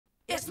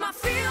It's my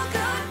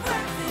feel-good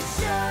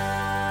breakfast show.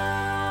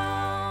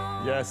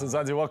 Yes,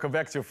 Zanzi, welcome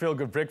back to your Feel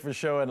Good Breakfast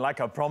Show. And like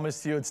I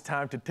promised you, it's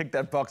time to tick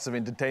that box of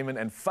entertainment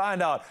and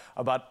find out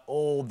about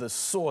all the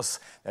source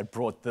that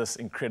brought this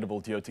incredible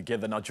duo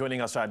together. Now,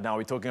 joining us right now,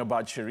 we're talking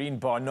about Sharine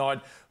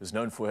Barnard, who's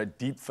known for her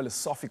deep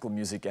philosophical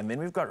music. And then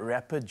we've got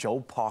rapper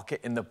Joel Parker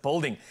in the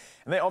building.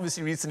 And they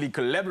obviously recently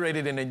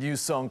collaborated in a new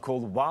song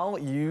called While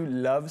You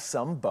Love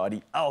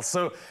Somebody Else.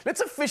 So let's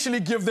officially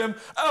give them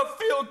a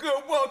Feel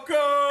Good welcome.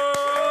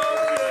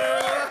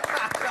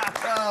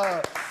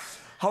 Yeah.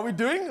 How are we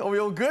doing? Are we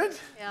all good?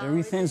 Yeah,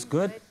 everything's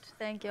good.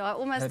 Thank you. I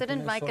almost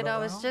didn't make it. I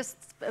was just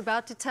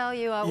about to tell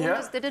you I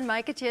almost didn't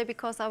make it here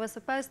because I was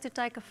supposed to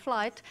take a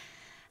flight.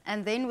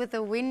 And then with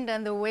the wind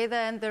and the weather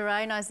and the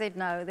rain, I said,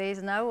 no,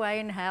 there's no way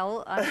in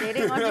hell I'm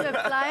getting onto a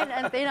plane.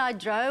 And then I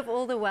drove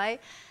all the way.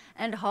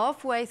 And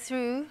halfway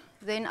through,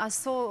 then I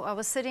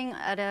was sitting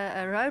at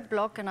a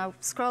roadblock and I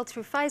scrolled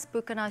through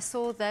Facebook and I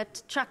saw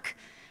that truck.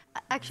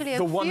 Actually,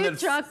 the one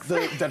that flew off the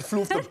bridge, flew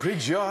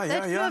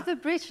off the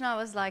bridge, and I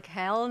was like,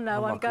 hell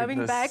no, I'm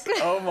going back.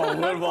 Oh, my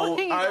word. Well,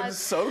 I'm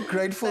so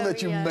grateful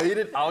that you made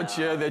it out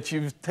here, that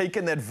you've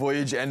taken that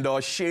voyage and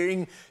are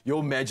sharing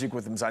your magic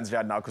with Mzansi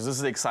right now, because this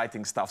is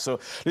exciting stuff.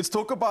 So let's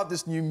talk about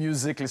this new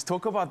music. Let's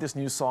talk about this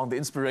new song, the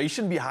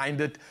inspiration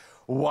behind it.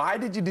 Why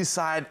did you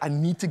decide, I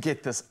need to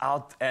get this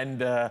out?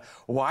 And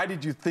why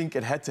did you think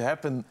it had to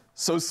happen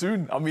so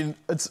soon? I mean,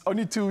 it's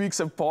only 2 weeks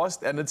have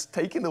passed and it's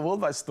taken the world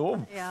by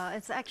storm. Yeah,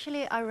 it's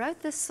actually, I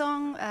wrote this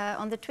song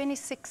on the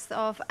 26th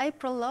of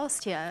April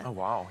last year. Oh,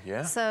 wow,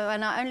 yeah. So,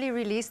 and I only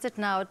released it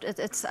now.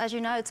 It's, as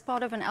you know, it's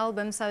part of an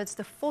album, so it's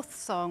the 4th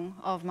song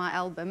of my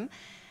album.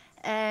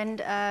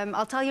 And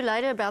I'll tell you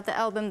later about the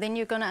album, then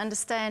you're going to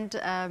understand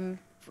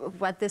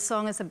what this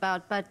song is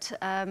about. But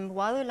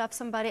While You Love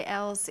Somebody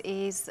Else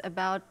is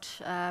about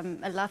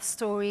a love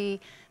story,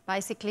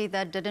 basically,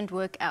 that didn't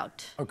work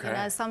out. Okay. You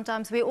know,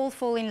 sometimes we all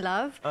fall in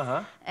love,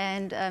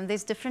 and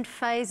there's different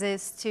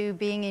phases to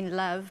being in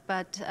love,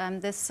 but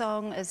this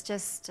song is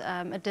just,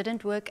 it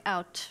didn't work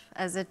out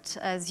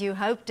as you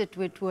hoped it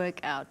would work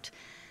out.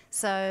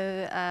 So,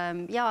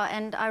 yeah,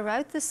 and I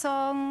wrote the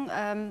song,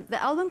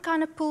 the album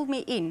kind of pulled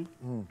me in.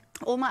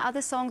 All my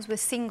other songs were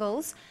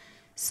singles.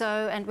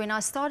 So, and when I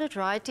started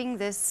writing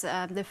this,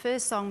 the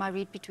first song, My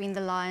Read Between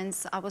the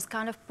Lines, I was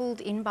kind of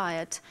pulled in by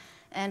it.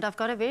 And I've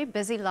got a very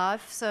busy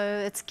life, so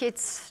it's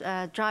kids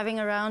driving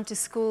around to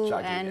school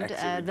and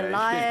the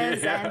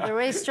Liars and the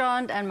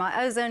restaurant and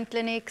my ozone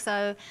clinic.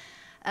 So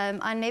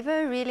I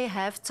never really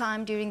have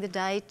time during the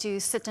day to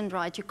sit and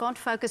write. You can't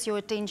focus your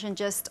attention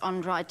just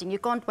on writing. You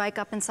can't wake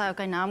up and say,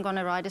 okay, now I'm going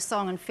to write a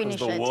song and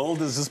finish it. The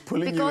world is just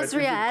pulling because you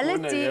at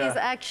reality every corner, is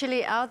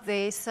actually out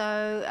there.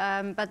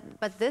 So,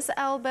 but this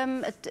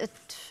album,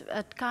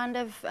 it kind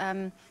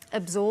of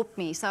absorbed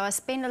me. So I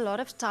spend a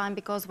lot of time,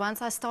 because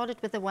once I started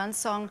with the one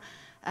song,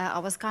 I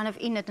was kind of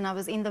in it and I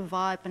was in the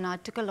vibe, and I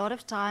took a lot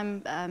of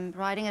time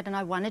writing it, and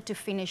I wanted to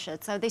finish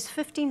it. So there's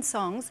 15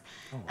 songs,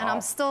 and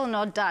I'm still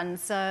not done.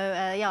 So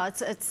yeah,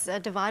 it's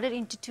divided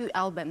into 2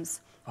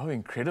 albums. Oh,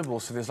 incredible.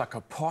 So there's like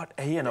a part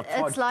A and a part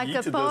B. It's like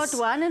a part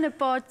 1 and a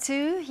part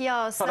 2,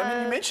 yeah. So, but I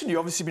mean, you mentioned you've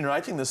obviously been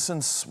writing this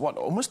since, what,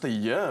 almost a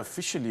year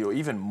officially, or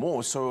even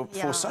more. So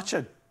for such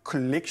a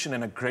collection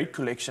and a great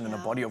collection and a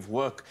body of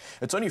work,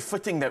 it's only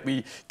fitting that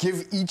we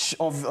give each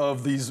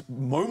of these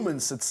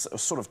moments its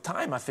sort of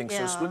time, I think.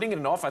 So splitting it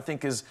in half, I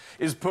think, is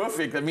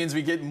perfect. That means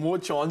we get more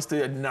chance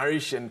to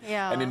nourish and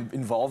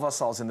involve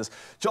ourselves in this.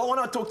 Joel, I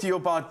want to talk to you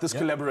about this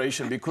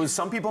collaboration, because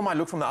some people might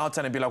look from the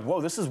outside and be like, whoa,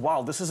 this is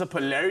wild. This is a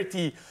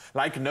polarity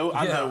like no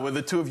other with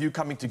the two of you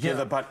coming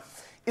together. But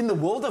in the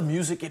world of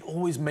music, it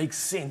always makes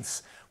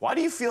sense. Why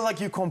do you feel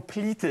like you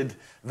completed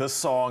the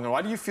song? And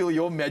why do you feel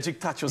your magic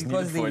touch was needed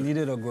for it? Because they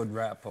needed a good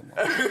rapper.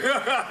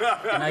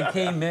 And I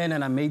came in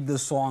and I made the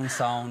song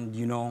sound,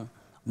 you know,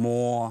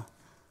 more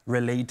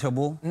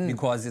relatable,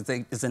 because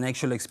it's an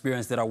actual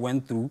experience that I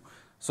went through.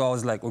 So I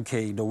was like,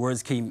 okay, the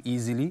words came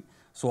easily.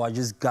 So I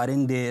just got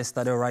in there,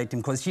 started writing,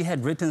 because she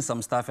had written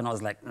some stuff and I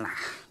was like, nah,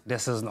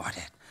 this is not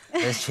it.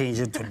 Let's change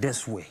it to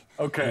this way.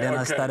 Okay, and then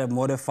I started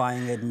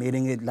modifying it,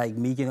 making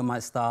it my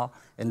style.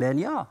 And then,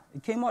 yeah,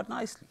 it came out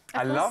nicely.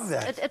 I love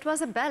that. It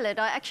was a ballad.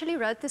 I actually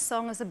wrote this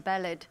song as a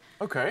ballad.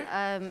 Okay.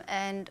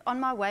 And on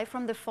my way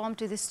from the farm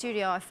to the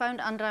studio, I phoned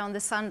Andre on the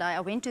Sunday.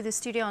 I went to the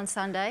studio on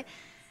Sunday,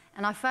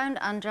 and I phoned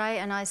Andre,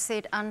 and I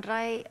said,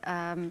 Andre,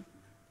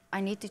 I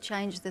need to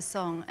change the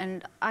song.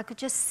 And I could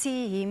just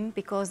see him,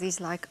 because he's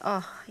like,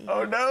 oh.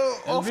 Oh, no.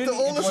 After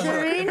all the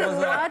Sharine,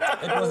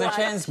 it was a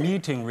chance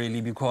meeting,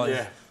 really, because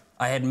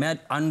I had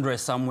met Andre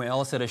somewhere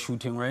else at a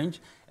shooting range,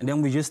 and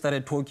then we just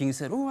started talking. He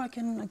said, oh, I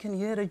can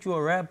hear that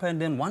you're a rapper.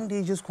 And then one day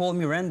he just called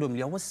me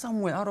randomly. I was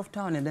somewhere out of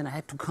town, and then I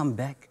had to come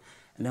back.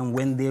 And then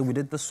went there, we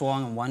did the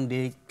song, and one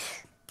day...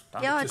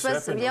 Yeah, it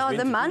was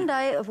the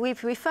Monday.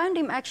 We phoned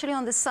him actually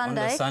on the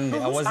Sunday. On the Sunday.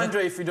 Who's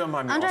Andre, if you don't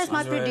mind me asking? Andre's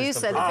my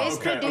producer, the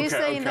best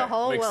producer in the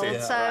whole world.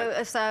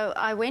 So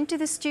I went to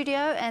the studio,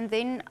 and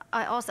then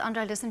I asked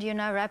Andre, listen, do you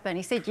know a rapper? And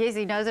he said, yes,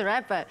 he knows a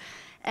rapper.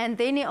 And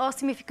then he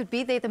asked him if he could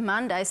be there the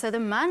Monday. So the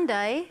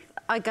Monday,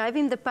 I gave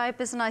him the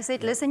papers and I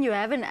said, listen, you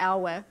have an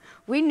hour.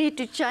 We need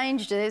to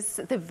change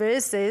the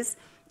verses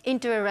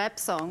into a rap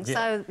song. Yeah.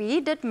 So he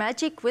did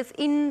magic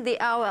within the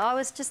hour. I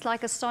was just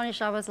like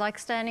astonished. I was like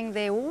standing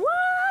there, what?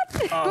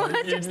 Oh,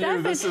 What you just knew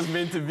happened? this was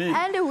meant to be.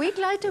 And a week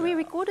later, we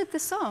recorded the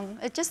song.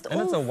 It just And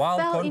all it's a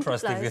wild fell into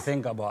contrast if you place.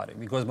 think about it,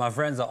 because my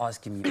friends are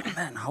asking me,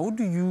 man, how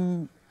do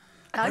you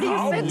How do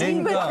you fit in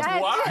link with up?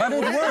 that? But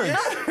it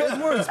works. It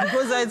works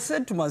because I had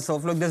said to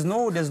myself, look, there's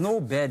no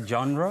bad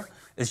genre.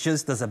 It's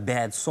just there's a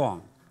bad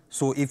song.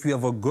 So if you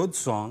have a good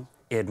song,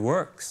 it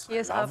works.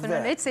 Yes, Love often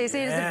that. when it says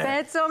it's a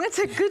bad song, it's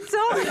a good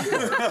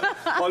song.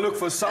 Well, look,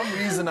 for some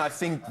reason, I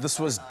think this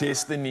was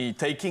destiny,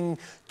 taking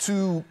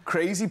two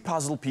crazy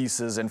puzzle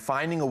pieces and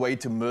finding a way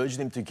to merge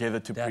them together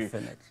to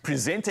Definitely.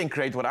 present and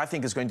create what I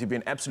think is going to be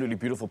an absolutely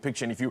beautiful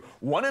picture. And if you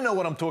want to know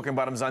what I'm talking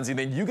about, Mzansi,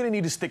 then you're going to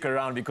need to stick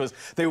around because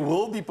they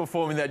will be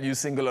performing that new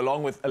single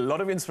along with a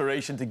lot of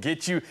inspiration to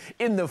get you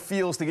in the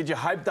feels, to get you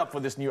hyped up for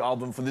this new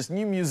album, for this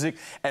new music.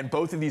 And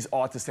both of these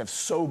artists have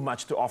so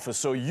much to offer.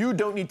 So you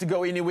don't need to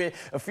go anywhere.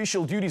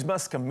 Official duties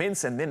must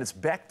commence, and then it's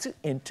back to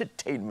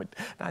entertainment.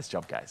 Nice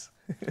job, guys.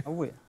 I will.